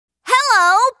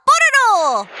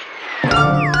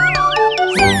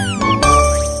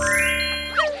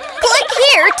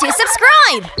to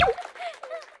subscribe!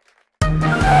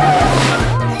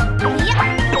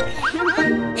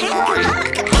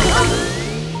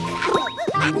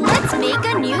 Let's make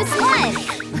a new sled!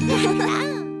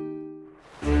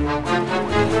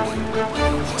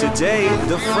 Today,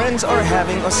 the friends are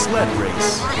having a sled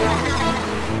race.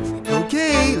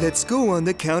 Okay, let's go on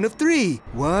the count of 3.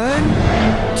 1,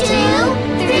 2,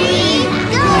 3,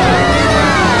 go!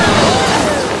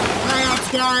 Let's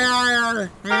go!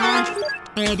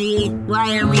 Eddie,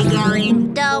 why are we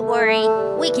going? Don't worry,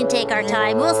 we can take our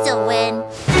time. We'll still win.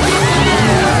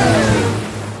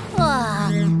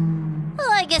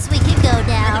 I guess we can go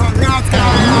now. Let's go!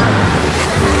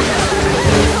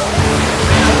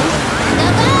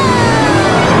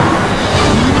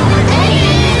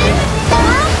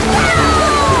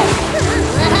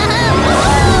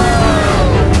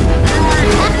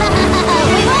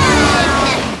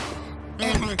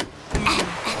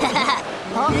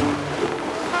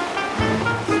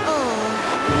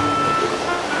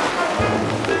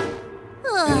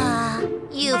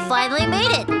 You finally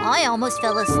made it. I almost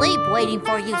fell asleep waiting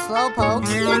for you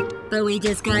slowpokes. But we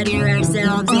just got here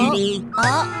ourselves, Eddie.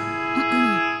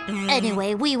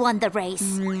 Anyway, we won the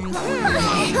race.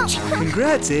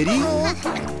 congrats, Eddie.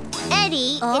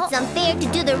 Eddie, it's unfair to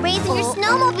do the race in your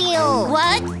snowmobile.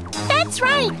 What? That's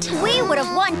right. We would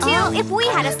have won too if we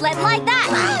had a sled like that.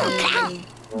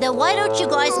 Then why don't you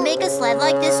guys make a sled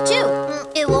like this too?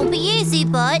 It won't be easy,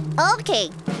 but... Okay.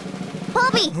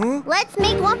 Poby, let's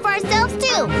make one for ourselves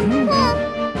too.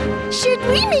 Should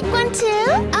we make one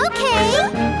too? Okay.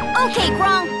 Okay,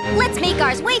 Crong, let's make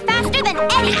ours way faster than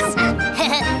Eddie's.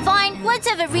 Fine, let's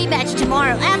have a rematch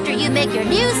tomorrow after you make your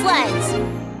new sleds.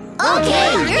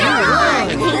 Okay, you're on.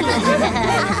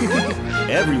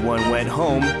 Everyone went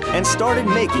home and started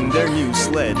making their new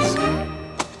sleds.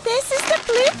 This is the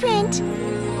blueprint.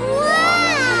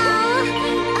 Wow.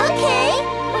 Okay.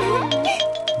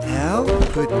 Now,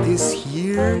 put this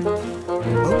here.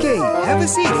 Okay, have a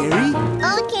seat, Harry.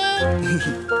 Okay.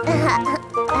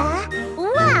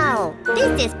 Wow,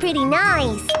 this is pretty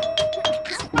nice.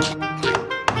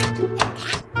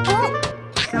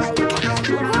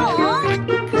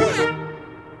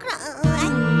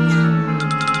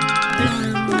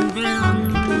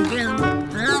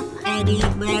 Eddie,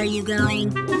 where are you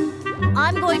going?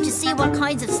 I'm going to see what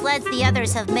kinds of sleds the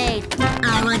others have made.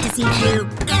 I want to see too.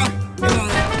 Okay.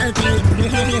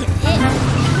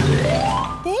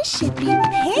 This should be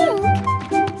pink.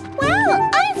 Wow,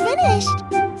 I'm finished.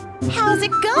 How's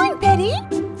it going, Betty?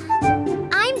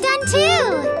 I'm done too.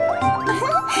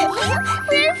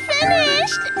 We're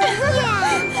finished.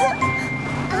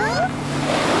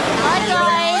 Hi,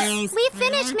 guys. We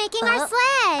finished making our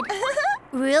sled.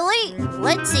 Really?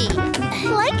 Let's see.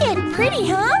 Like it pretty,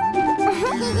 huh?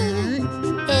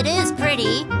 It is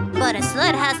pretty, but a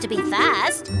sled has to be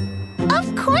fast.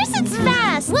 Of course it's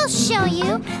fast. We'll show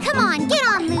you. Come on, get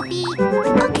on, Loopy.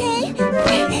 Okay.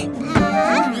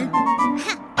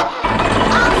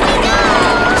 Off we go!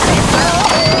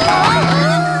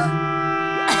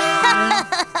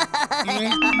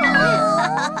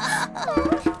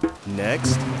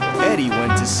 Next, Eddie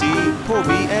went to see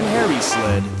Poby and Harry's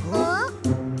sled.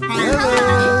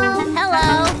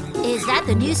 Hello. Is that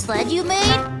the new sled you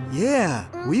made? Yeah,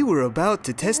 we were about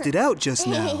to test it out just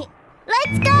now.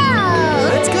 Let's go!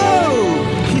 Let's go!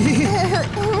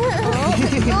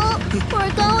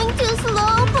 We're going too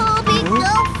slow, Poby.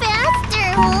 Go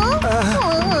faster,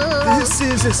 This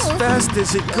is as fast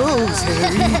as it goes,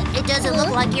 Harry. It doesn't look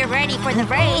like you're ready for the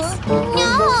race.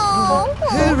 No!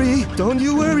 Harry, don't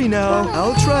you worry now.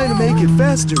 I'll try to make it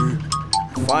faster.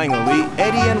 Finally,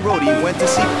 Eddie and Roddie went to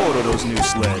see Pororo's new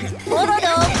sled.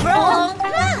 Pororo and Crong.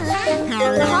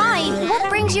 Hi, what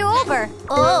brings you over?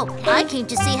 Oh, I came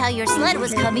to see how your sled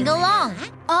was coming along.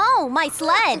 Oh, my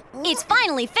sled. It's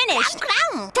finally finished.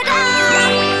 Ta-da!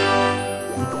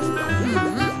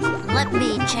 Let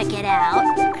me check it out.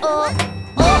 Oh,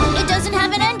 it doesn't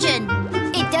have an engine.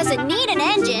 It doesn't need an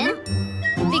engine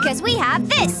because we have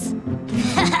this.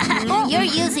 You're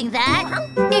using that?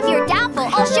 If you're doubtful,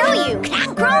 I'll show you.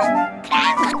 Crong!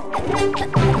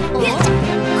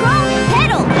 Crong,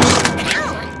 pedal!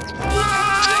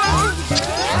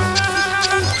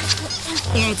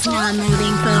 It's not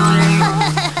moving forward.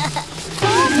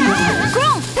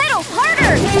 Crong, pedal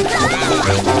harder!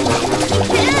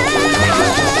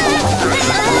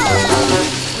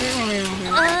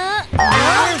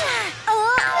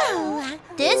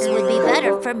 This would be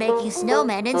better for making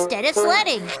snowmen instead of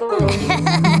sledding.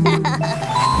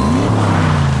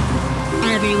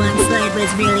 Everyone's sled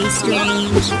was really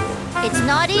strange. It's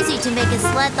not easy to make a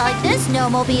sled like this,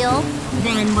 snowmobile.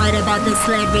 Then what about the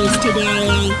sled race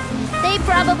today? They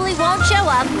probably won't show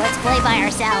up. Let's play by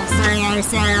ourselves. By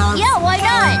ourselves. Yeah, why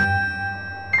not?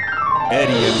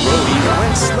 Eddie and Roddie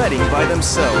went sledding by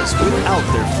themselves without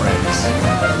their friends.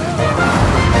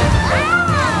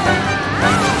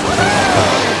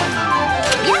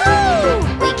 Yahoo!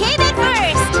 We came in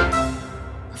first!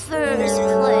 First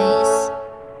place.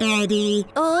 Eddie,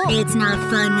 Oh, it's not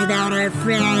fun without our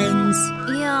friends.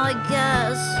 yeah, I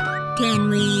guess. Can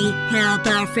we help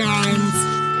our friends?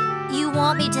 You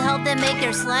want me to help them make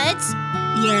their sleds?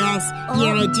 Yes,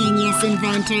 you're a genius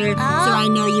inventor, so I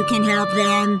know you can help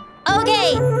them.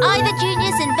 Okay, I, the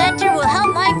genius inventor, will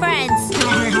help my friends.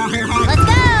 Let's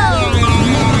go!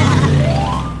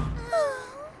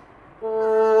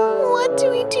 What do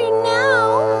we do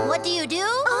now? What do you do?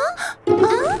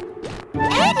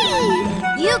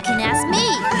 Eddie! You can ask me.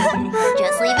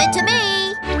 Just leave it to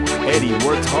me. Eddie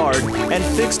worked hard and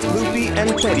fixed Loopy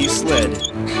and Teddy's sled.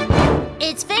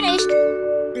 It's finished.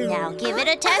 Now give it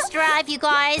a test drive, you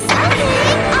guys.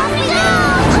 Okay, off we go!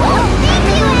 Thank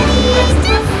you,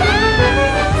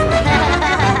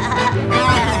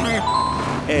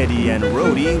 Eddie! Eddie and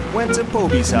Roddie went to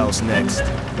Poby's house next.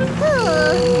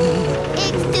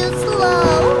 It's too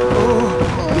slow.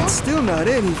 Oh, it's still not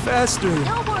any faster.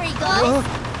 Don't worry, guys.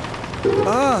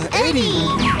 Eddie.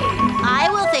 I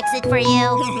will fix it for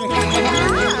you.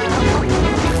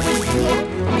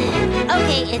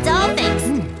 Okay, it's all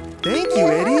fixed. Thank you,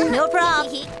 Eddie. No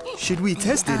problem. Should we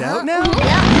test it out now?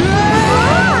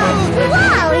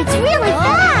 Wow, it's really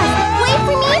fast! Wait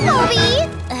for me, Poby!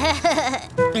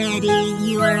 Eddie,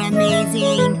 you are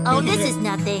amazing. Oh, this is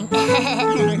nothing.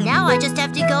 Now I just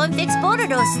have to go and fix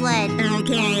Pororo's sled.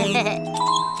 Okay.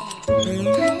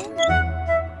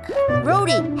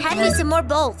 Roddie, hand me some more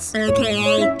bolts.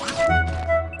 Okay.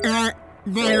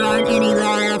 There aren't any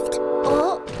left.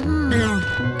 Oh,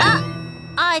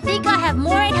 I think I have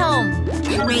more at home.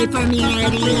 Wait for me,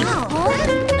 Eddie.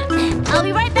 I'll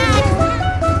be right back.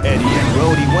 Eddie and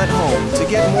Roddie went home to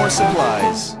get more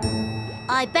supplies.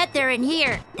 I bet they're in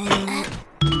here.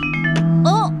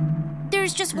 Oh,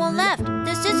 there's just one left.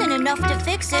 This isn't enough to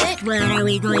fix it. What are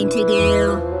we going to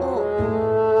do?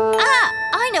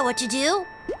 I know what to do.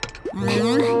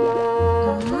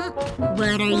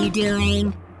 What are you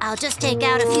doing? I'll just take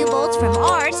out a few bolts from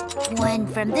ours. One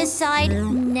from this side.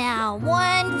 Now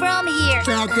one from here.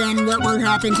 But then what will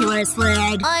happen to our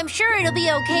sled? I'm sure it'll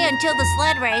be okay until the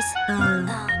sled race.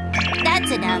 That's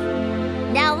enough.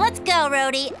 Now let's go,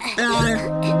 Roddie.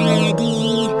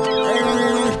 Eddie.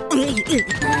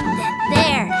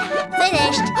 There.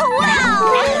 Finished.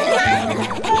 Wow!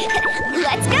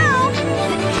 Let's go!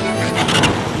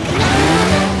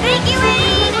 Thank you,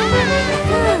 Eddie!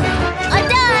 I'm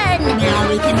done! Now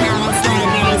we can have a sled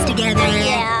race together.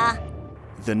 Yeah.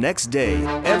 The next day,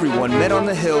 everyone met on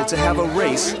the hill to have a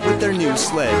race with their new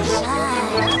sleds.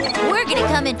 We're gonna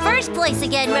come in first place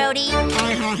again, Roddie.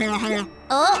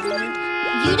 Oh,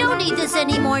 you don't need this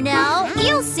anymore now.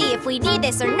 You'll see if we need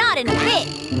this or not in a bit.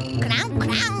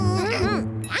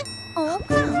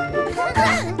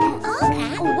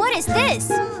 What is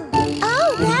this?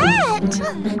 Oh, that!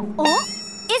 Oh,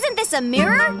 isn't this a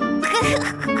mirror?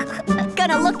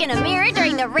 Gonna look in a mirror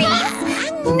during the race?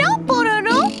 No,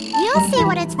 Pororo! You'll see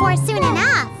what it's for soon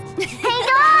enough. Hey,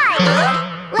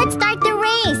 guys! Let's start the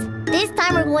race. This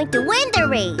time we're going to win the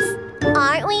race.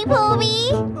 Aren't we,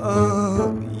 Poby?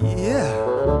 Yeah.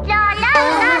 La la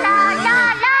la la la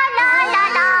la la la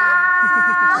la.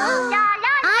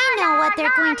 I know what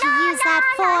they're going to use that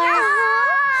for.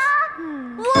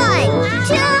 1,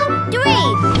 2, 3,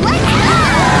 let's go!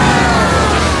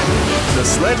 The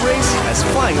sled race has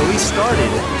finally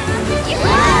started.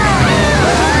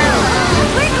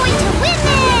 We're going to win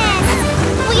this!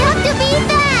 We have to beat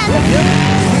them!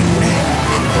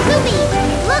 Loopy,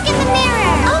 look in the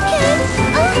mirror! Okay.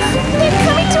 They're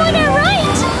coming toward our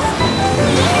right!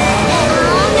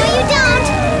 Oh, no you don't!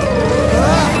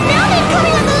 Now they're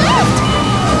coming on the left!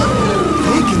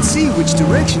 They can see which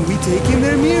direction we take in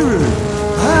their mirror.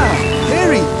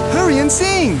 Harry, hurry and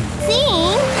sing!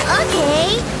 Sing?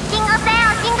 Okay. Jingle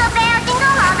bell,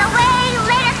 jingle all the way.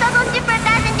 Let us all go super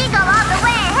fast and jingle all the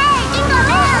way. Hey, jingle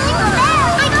bell, jingle bell.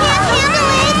 I can't handle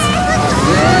it.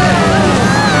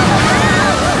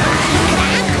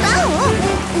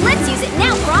 Let's use it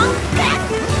now, Crong.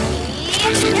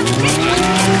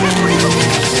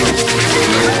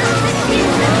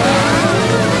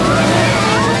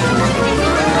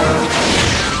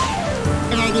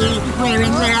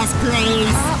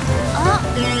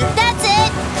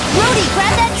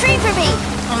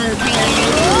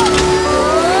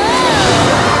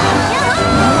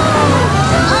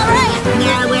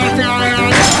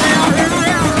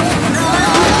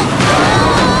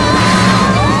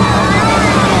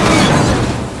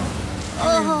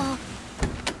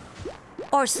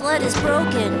 sled is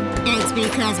broken. It's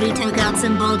because we took out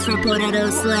some bolts for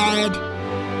Pororo's sled.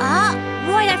 Ah,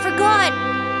 right, I forgot.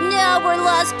 Now we're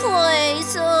last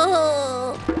place.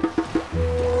 Oh.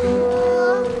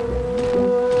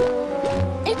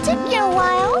 It took you a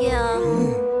while. Yeah.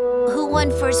 Who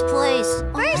won first place?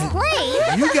 First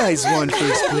place? You guys won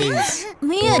first place.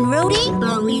 Me and Roddie?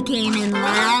 But we came in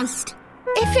last.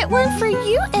 If it weren't for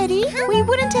you, Eddie, we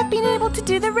wouldn't have been able to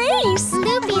do the race.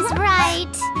 Loopy's right.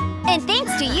 And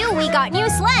thanks to you, we got new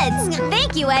sleds.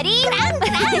 Thank you, Eddie.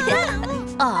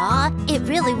 Aw, it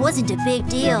really wasn't a big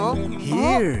deal.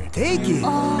 Here, take it.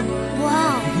 Oh,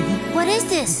 wow. What is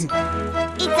this?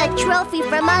 It's a trophy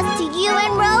from us to you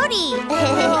and Roddie.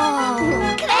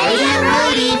 Eddie and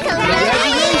Roddie,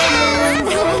 congratulations!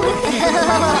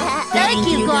 Thank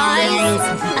you, guys.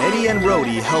 Eddie and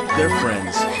Roddie helped their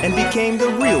friends and became the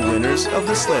real winners of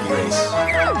the sled race.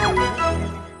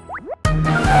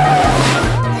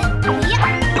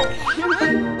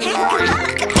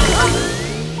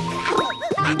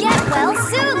 Get well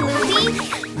soon, Loopy.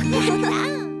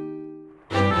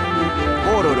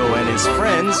 Pororo and his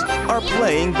friends are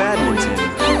playing badminton.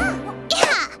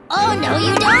 Oh, no,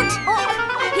 you don't.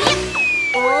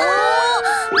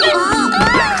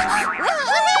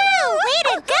 Way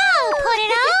to go,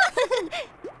 Pororo!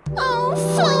 Oh,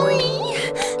 sorry.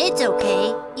 It's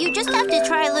okay. You just have to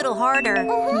try a little harder.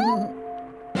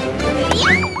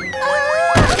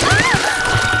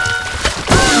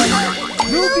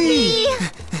 Loopy!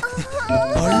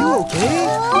 Are you okay?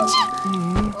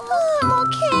 I'm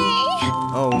okay.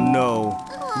 Oh no,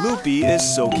 Loopy is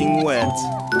soaking wet.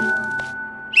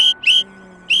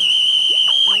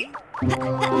 We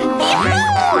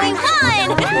won!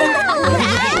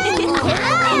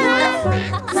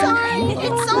 Sorry,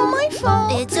 it's all my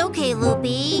fault. It's okay,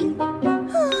 Loopy.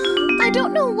 I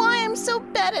don't know why I'm so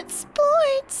bad at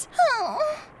sports.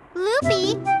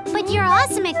 Loopy, but you're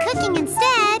awesome at cooking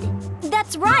instead.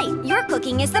 That's right. Your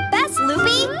cooking is the best,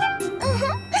 Loopy.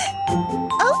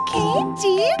 Okay, do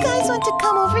you guys want to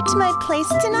come over to my place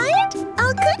tonight?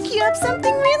 I'll cook you up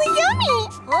something really yummy.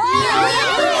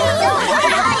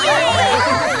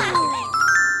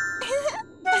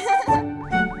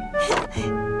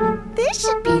 This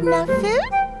should be enough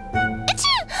food.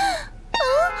 Achoo!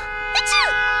 Oh,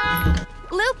 achoo!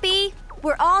 Loopy,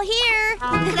 we're all here.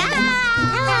 Hello.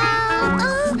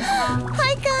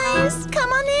 Hi, guys.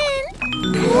 Come on in.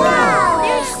 Wow,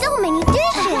 there's so many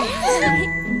dishes.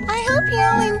 I hope you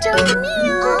all enjoy the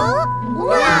meal.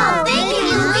 Wow, thank you,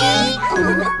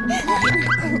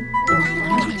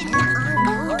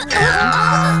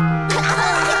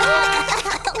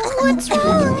 What's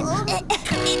wrong? It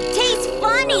tastes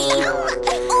funny.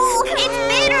 It's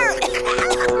bitter.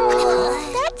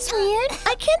 That's weird.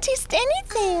 I can't taste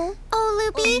anything. Oh,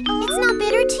 Loopy, it's not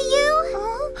bitter to you?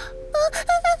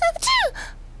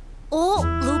 Oh,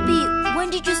 Loopy, when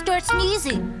did you start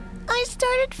sneezing? I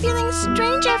started feeling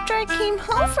strange after I came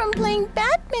home from playing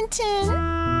badminton.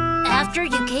 After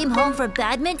you came home from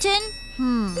badminton?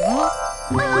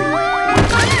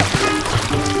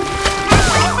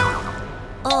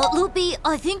 Loopy,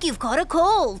 I think you've caught a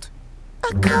cold.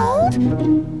 A cold?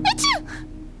 Achoo!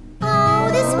 Oh,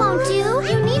 this won't do.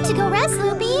 You need to go rest,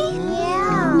 Loopy.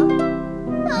 Yeah.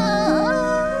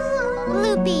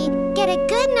 Loopy, get a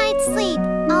good night's sleep,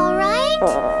 all right?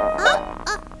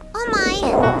 Oh my.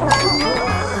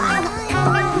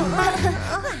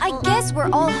 I guess we're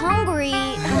all hungry.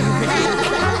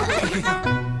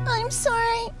 I'm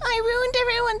sorry. I ruined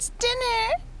everyone's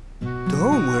dinner.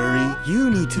 Don't worry, you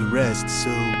need to rest, so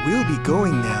we'll be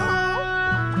going now.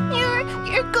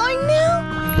 You're going now?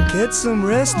 Get some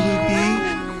rest, Loopy.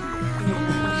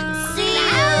 See ya!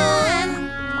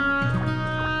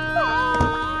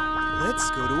 Let's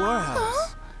go to our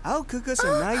house. I'll cook us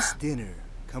a nice dinner.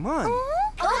 Come on.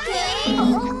 Okay.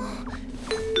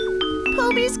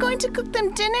 Poby's going to cook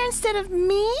them dinner instead of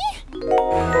me?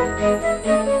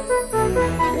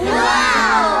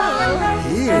 Wow!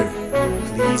 Here,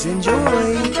 please enjoy.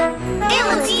 It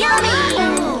looks yummy!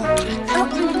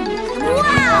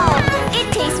 Wow! It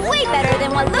tastes way better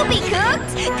than what Loopy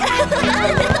cooked!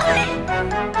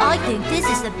 I think this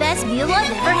is the best meal I've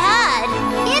ever had.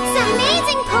 It's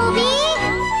amazing, Poby!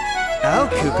 I'll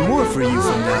cook more for you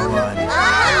from now on.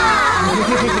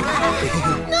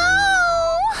 No!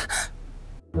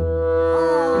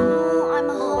 Oh, I'm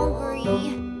hungry.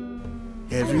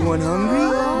 Everyone hungry?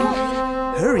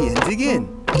 Hurry and dig in.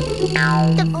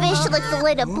 The fish looks a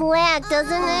little black,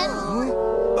 doesn't it?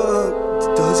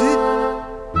 Does it?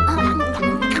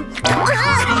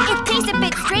 It tastes a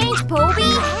bit strange,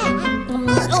 Poby.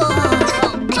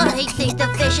 I think the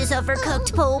fish is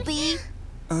overcooked, Poby.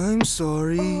 I'm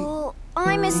sorry. Oh,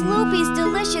 I'm miss Loopy's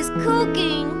delicious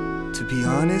cooking. To be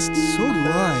honest, so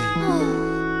do I.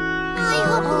 I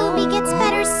hope Loopy gets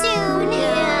better soon.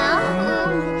 Yeah.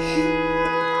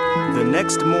 The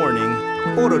next morning,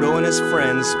 Pororo and his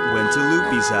friends went to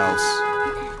Loopy's house.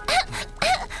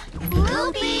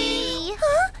 Loopy!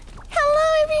 Huh? Hello,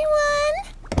 everyone!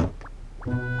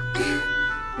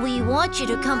 We want you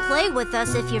to come play with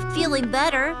us if you're feeling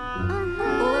better. Okay.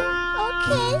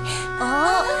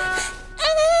 Oh,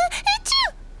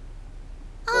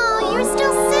 Oh, you're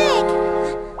still sick.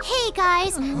 Hey,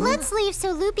 guys, let's leave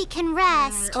so Loopy can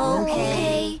rest.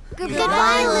 okay.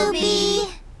 Goodbye, Loopy.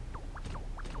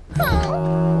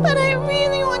 Oh, but I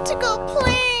really want to go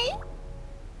play.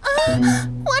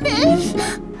 What if...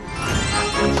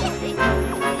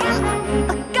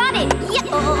 Got it! Yeah.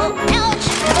 Ouch!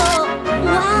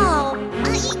 Wow.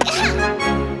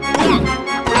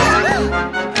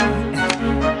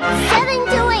 7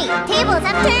 to 8. Tables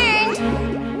have turned.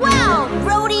 Wow,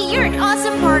 Roddie, you're an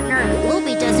awesome partner.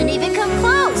 Loopy doesn't even come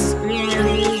close.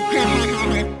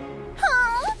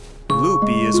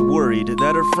 Loopy is worried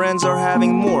that her friends are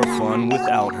having more fun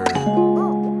without her.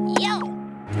 Yep,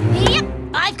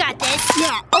 I've got this.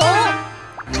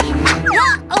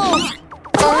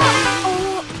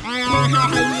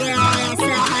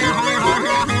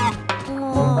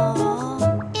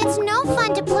 It's no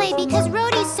fun to play because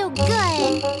Roddie's so good.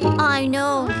 I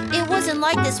know. It wasn't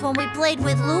like this when we played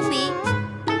with Loopy.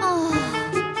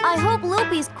 I hope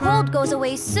Loopy's cold goes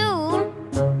away soon.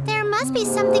 There must be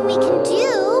something we can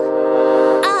do.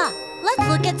 Let's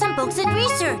look at some books and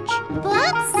research.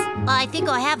 Books? I think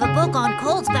I have a book on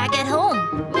colds back at home.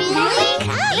 Really?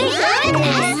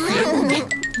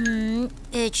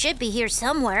 It should be here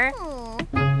somewhere.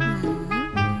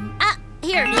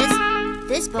 Here it is.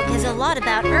 This book has a lot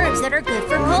about herbs that are good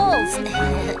for colds.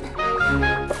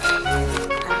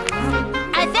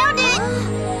 I found it!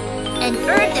 An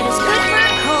herb that is good for a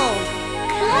cold.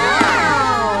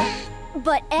 Wow!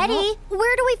 But Eddie,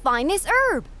 where do we find this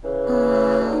herb?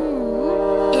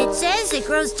 It says it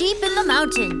grows deep in the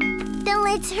mountain. Then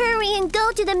let's hurry and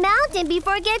go to the mountain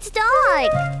before it gets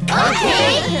dark.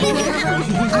 Okay.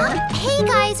 Hey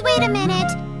guys, wait a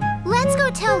minute. Let's go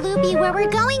tell Loopy where we're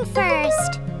going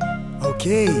first.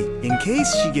 Okay, in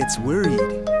case she gets worried.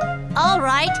 All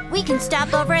right, we can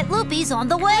stop over at Loopy's on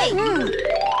the way.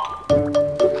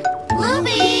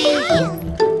 Loopy!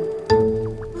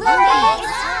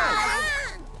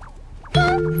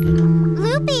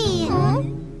 Loopy!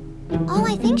 Oh,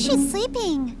 I think she's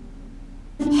sleeping.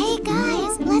 Hey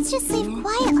guys, let's just leave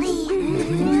quietly.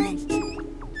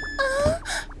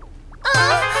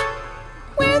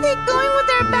 Where are they going with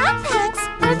their backpacks?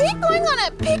 Are they going on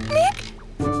a picnic?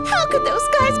 How could those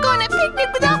guys go on a picnic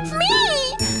without me?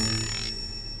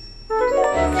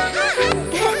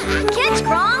 Catch,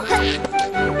 Crong!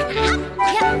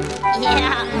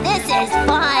 Yeah, this is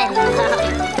fun.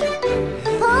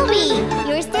 Poby,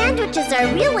 your sandwiches are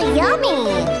really yummy.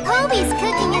 Poby's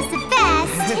cooking is the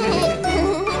best.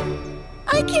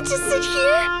 I get to sit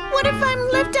here? What if I'm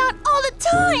left out all the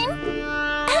time?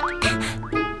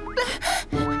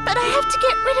 But I have to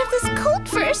get rid of this cold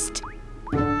first.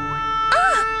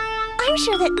 I'm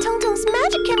sure that Tong's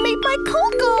magic can make my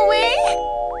cold go away.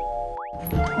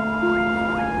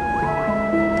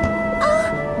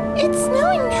 It's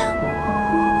snowing now.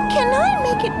 Can I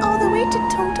make it all the way to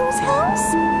Tong's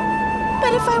house?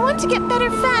 But if I want to get better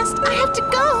fast, I have to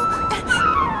go.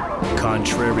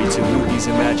 Contrary to Loopy's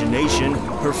imagination,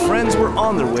 her friends were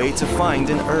on their way to find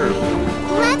an herb.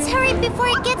 Let's hurry before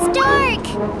it gets dark.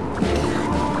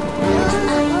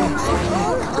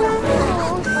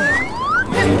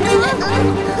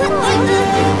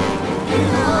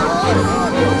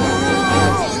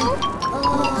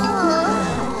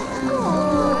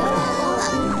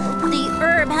 The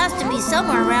herb has to be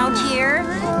somewhere around here.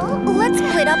 Let's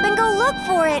split up and go look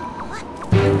for it.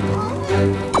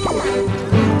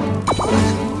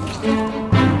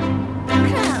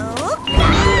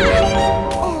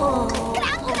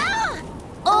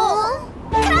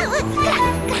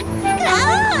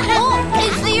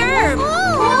 It's the herb!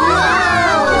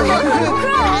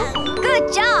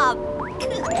 Good job.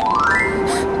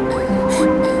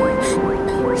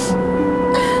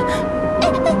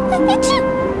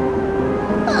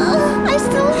 I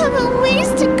still have a ways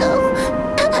to go.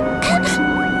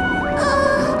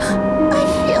 I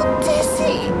feel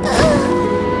dizzy.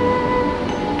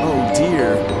 Oh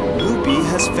dear, Loopy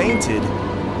has fainted.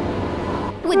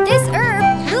 With this herb,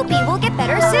 Loopy will get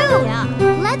better soon.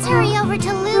 Let's hurry over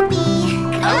to Loopy.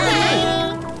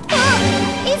 Okay.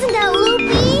 Isn't that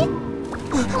Loopy?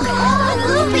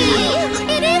 Loopy!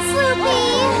 It is Loopy!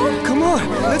 Come on,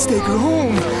 let's take her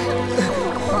home.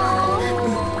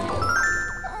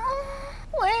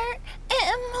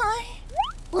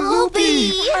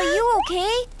 Are you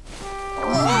okay?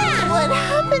 What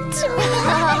happened to me?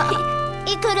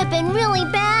 It could have been really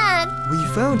bad. We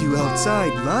found you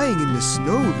outside lying in the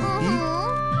snow, Loopy.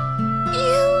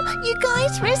 You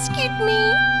guys rescued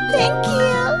me. Thank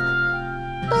you.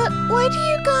 But why do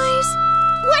you guys...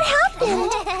 What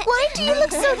happened? Why do you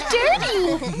look so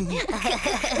dirty?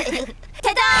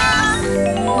 Ta-da!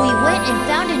 We went and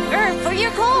found an herb for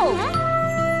your cold.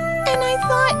 And I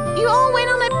thought you all went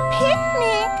on a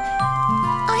picnic.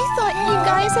 I thought you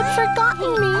guys had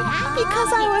forgotten me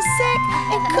because I was sick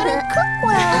and couldn't cook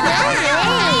well.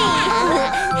 Hey!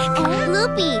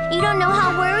 Loopy, you don't know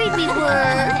how worried we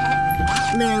were.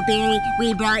 Loopy,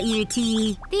 we brought you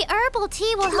tea. The herbal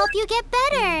tea will help you get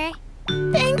better.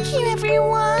 Thank you,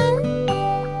 everyone.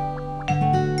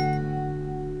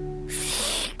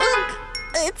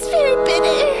 It's very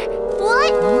bitter.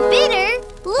 What? Bitter?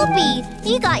 Loopy,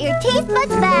 you got your taste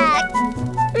buds back.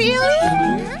 Really?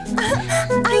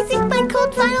 I think my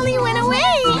cold finally went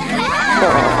away.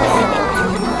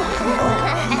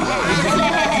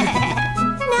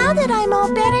 Now that I'm all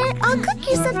better, I'll cook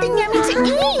you something yummy to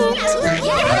eat.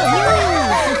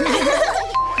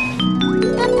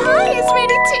 The pie is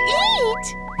ready to eat.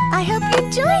 I hope you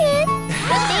enjoy it.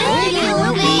 Thank you,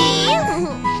 Loopy.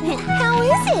 How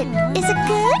is it? Is it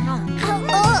good?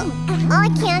 Oh, I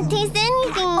can't taste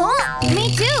anything. Oh, me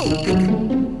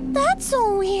too. That's so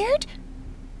weird.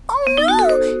 Oh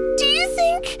no! Do you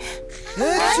think...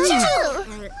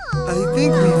 Achoo! I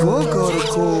think we've all got a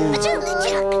cold.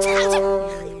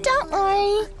 Don't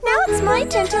worry. Now it's my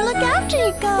turn to look after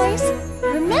you guys.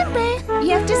 Remember,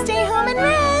 you have to stay home and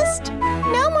rest.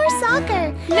 No more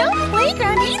soccer. No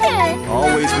playground either.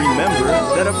 Always remember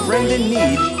that a friend in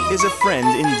need is a friend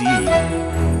indeed.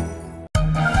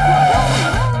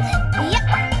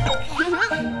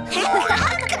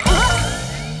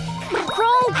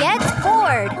 Crong gets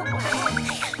bored.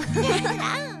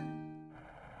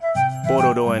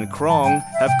 Pororo and Crong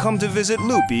have come to visit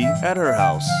Loopy at her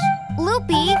house.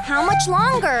 Loopy, how much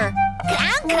longer?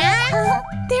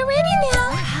 They're ready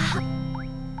now.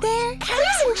 There,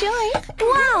 please enjoy.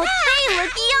 Wow, they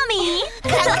look yummy.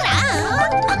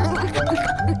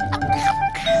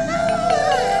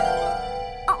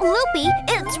 Loopy,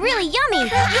 it's really yummy.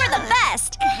 You're the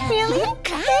best. Really?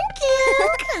 Thank you.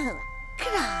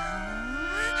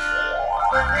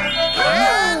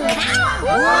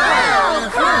 Wow,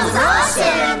 Crong's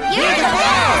awesome. You're the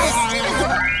best.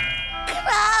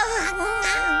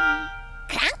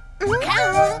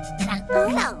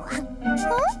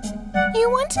 You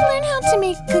want to learn how to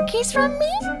make cookies from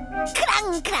me?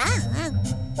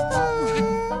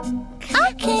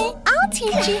 Okay, I'll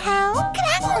teach you how.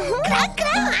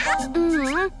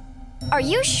 Are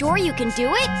you sure you can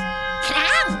do it?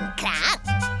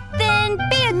 Then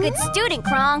be a good student,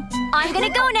 Crong. I'm gonna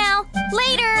go now.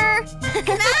 Later.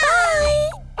 Bye.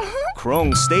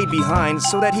 Crong stayed behind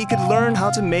so that he could learn how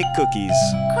to make cookies.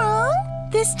 Crong,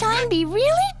 this time be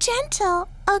really gentle,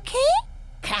 okay?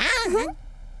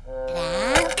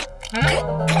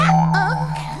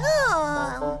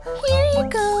 Here you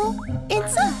go.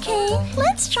 It's okay.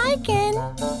 Let's try again.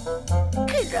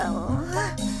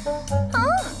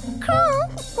 Crong,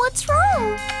 what's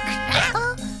wrong?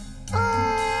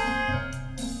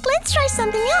 Let's try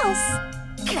something else.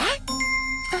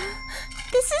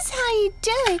 This is how you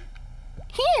do it.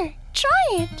 Here, try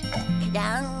it.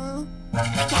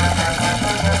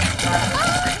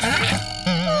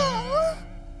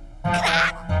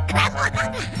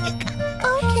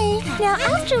 Okay, now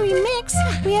after we mix,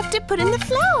 we have to put in the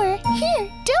flour. Here,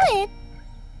 do it.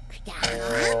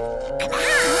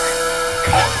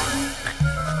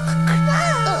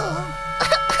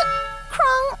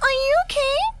 Crong, are you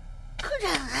okay?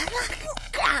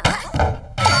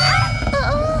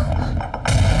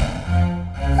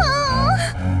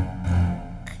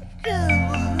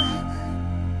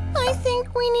 I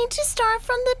think we need to start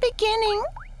from the beginning.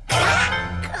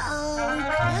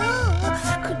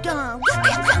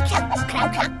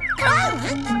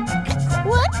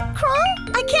 What, Crong?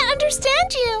 I can't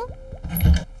understand you.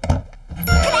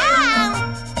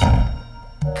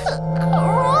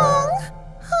 Crong?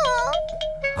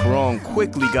 Crong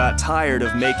quickly got tired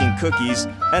of making cookies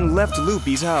and left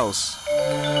Loopy's house.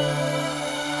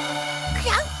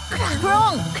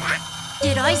 Crong,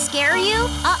 did I scare you?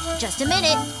 Just a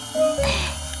minute.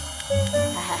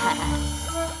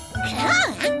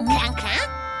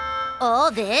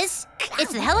 Oh, this?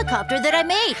 It's the helicopter that I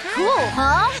made. Cool,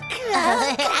 huh?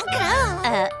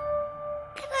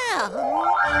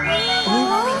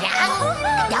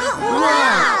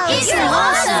 Wow, it's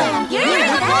awesome! You're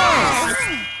the best!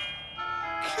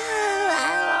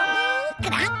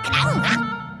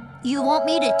 You want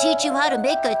me to teach you how to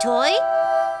make a toy?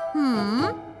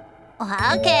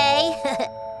 Okay.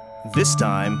 This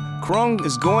time, Crong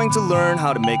is going to learn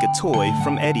how to make a toy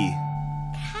from Eddie.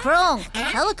 Crong,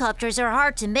 helicopters are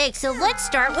hard to make, so let's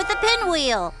start with the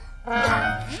pinwheel.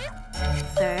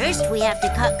 First, we have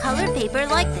to cut colored paper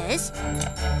like this.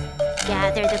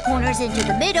 Gather the corners into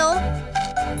the middle.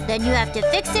 Then you have to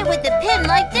fix it with the pin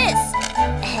like this.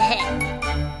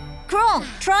 Crong,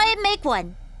 try and make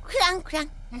one.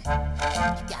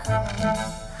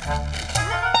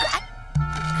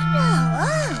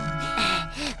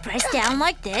 Press down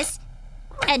like this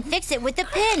and fix it with the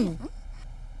pin.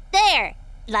 There!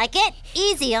 Like it?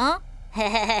 Easy, huh?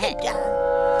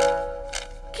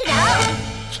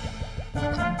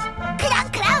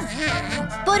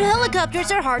 But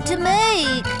helicopters are hard to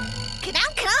make.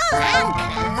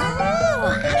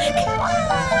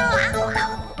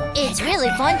 It's really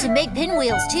fun to make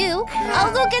pinwheels, too.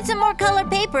 I'll go get some more colored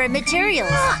paper and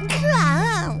materials.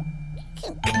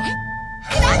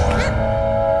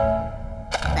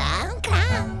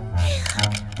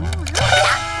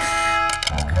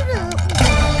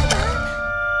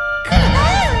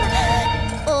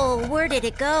 Oh, where did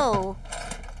it go?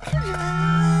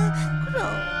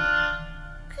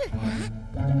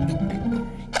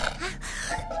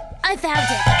 I found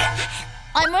it.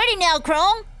 I'm ready now,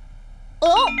 Crong.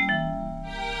 Oh!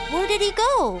 Where did he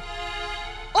go?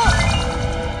 Oh!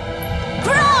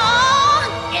 Crong!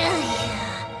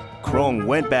 Crong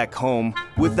went back home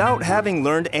without having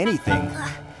learned anything.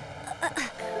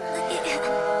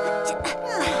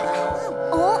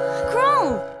 Oh,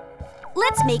 Crong!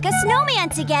 Let's make a snowman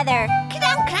together.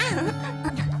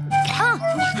 Oh,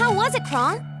 how was it,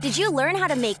 Crong? Did you learn how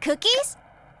to make cookies?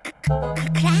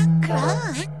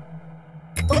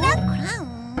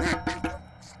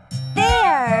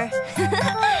 There!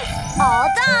 All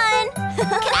done!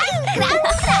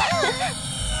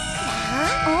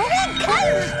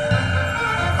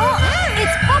 Oh,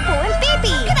 it's Popo and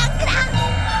Bibi!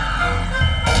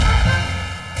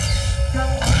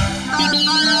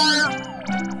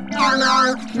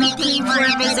 Hello, we came for a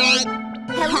visit.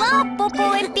 Hello, Popo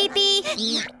and Bibi!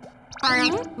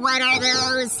 What are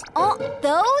those? Oh,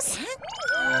 those?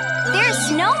 They're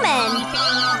snowmen!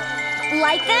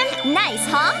 Like them? Nice,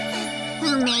 huh?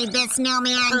 Who made this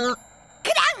snowman?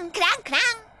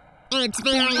 It's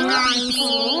very nice.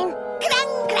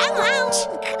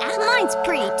 Mine's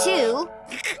pretty, too.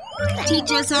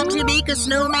 Teach us how to make a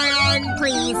snowman.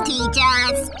 Please teach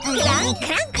us.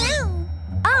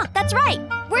 Ah, that's right.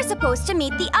 We're supposed to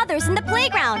meet the others in the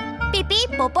playground. Bibi,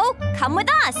 Popo, come with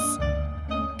us.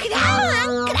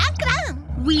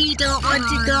 We don't want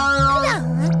to go.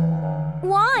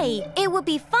 Why? It would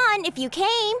be fun if you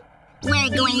came. We're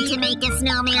going to make a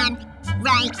snowman.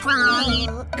 Right,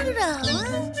 Crong?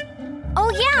 Oh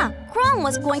yeah, Crong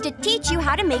was going to teach you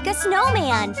how to make a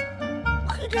snowman.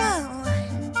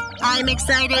 I'm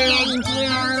excited. Thank you.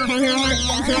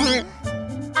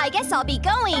 I guess I'll be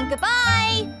going.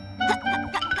 Goodbye.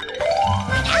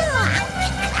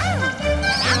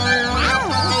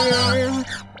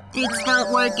 It's not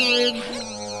working.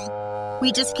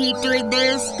 We just keep doing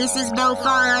this. This is no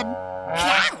fun.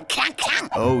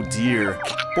 Oh dear,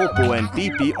 Popo and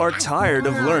Bibi are tired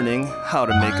of learning how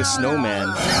to make a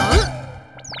snowman.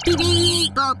 Bibi!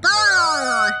 Popo!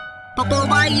 Popo,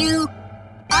 why you?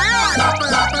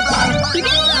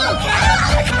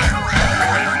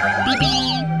 Bibi!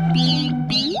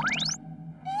 Bibi?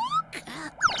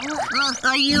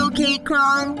 Are you okay,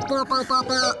 Crong? Popo.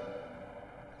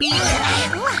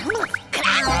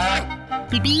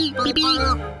 Bibi?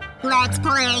 Let's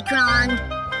play, Crong.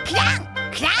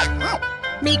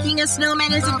 Making a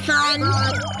snowman isn't fun.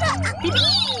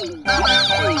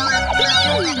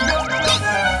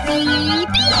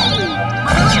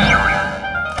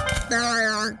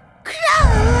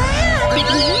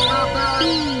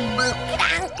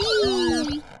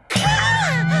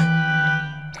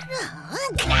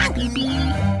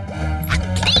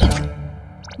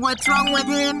 What's wrong with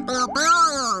him?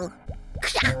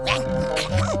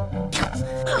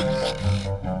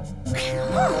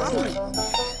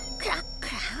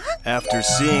 After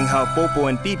seeing how Popo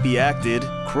and Bibi acted,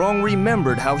 Crong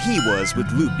remembered how he was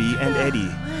with Loopy and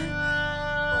Eddie.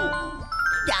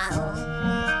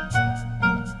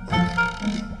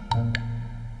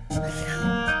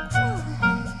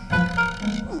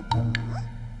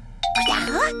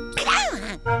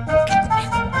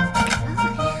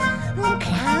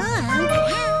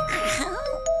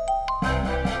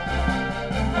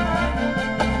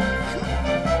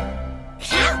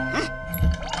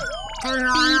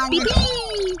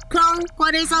 Crong,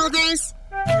 what is all this?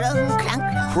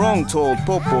 Crong told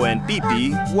Popo and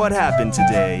Pipi what happened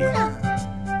today.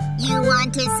 You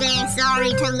want to say sorry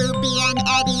to Loopy and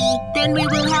Eddie? Then we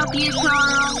will help you,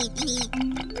 Crong.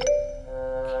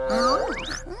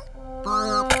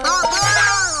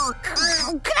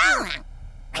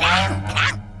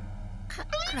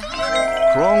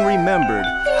 Crong remembered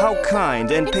how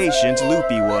kind and patient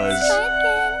Loopy was.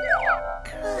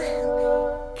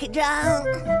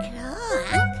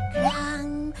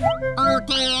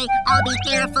 Okay, I'll be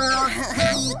careful.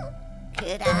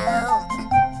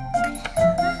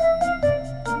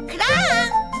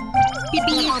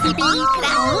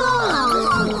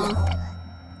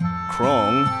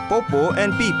 Crong, Popo,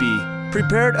 and Pipi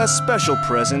prepared a special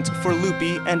present for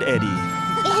Loopy and Eddie.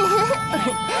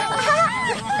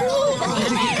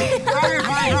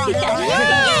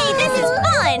 Yay, this is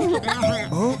fun!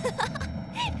 Oh?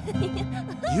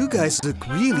 You guys look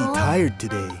really tired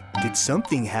today. Did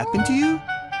something happen to you?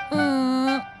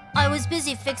 I was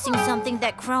busy fixing something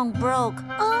that Crong broke.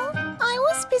 I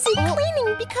was busy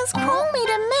cleaning because Crong made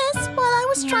a mess while I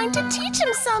was trying to teach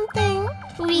him something.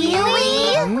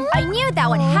 Really? I knew that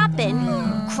would happen.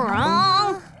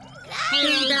 Crong?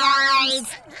 Hey,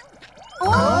 guys.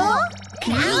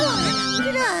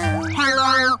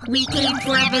 Hello, we came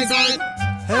for a visit.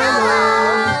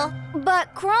 Hello!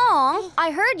 But Crong,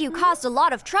 I heard you caused a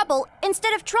lot of trouble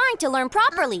instead of trying to learn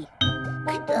properly.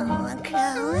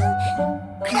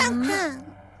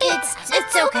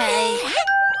 It's okay.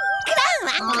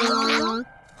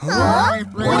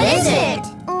 What is it?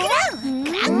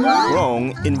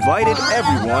 Crong invited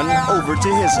everyone over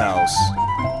to his house.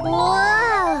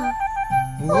 Wow!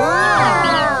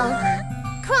 Wow!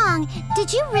 Crong,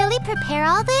 did you really prepare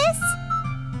all this?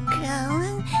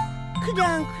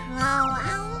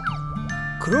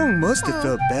 Crong must have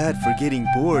felt bad for getting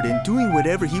bored and doing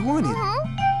whatever he wanted.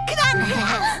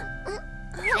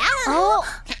 Oh,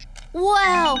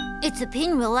 wow! It's a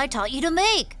pinwheel I taught you to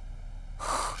make.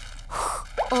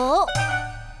 Oh,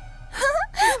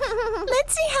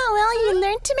 Let's see how well you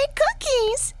learned to make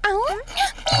cookies.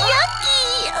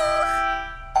 Yucky!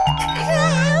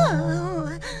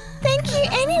 Thank you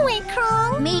anyway,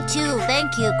 Crong. me too.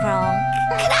 Thank you, Crong.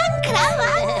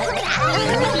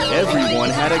 Everyone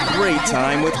had a great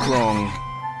time with Crong.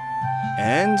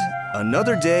 And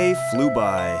another day flew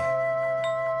by.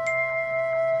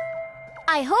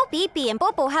 I hope Eepie and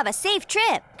Popo have a safe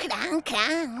trip.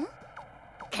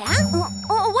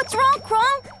 Oh, what's wrong,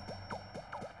 Crong?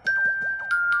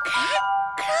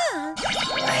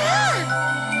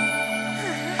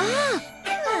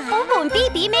 Popo and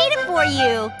Eepie made it for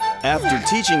you. After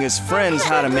teaching his friends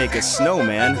how to make a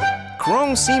snowman,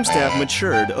 Crong seems to have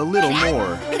matured a little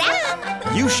more.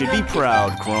 You should be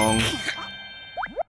proud, Crong.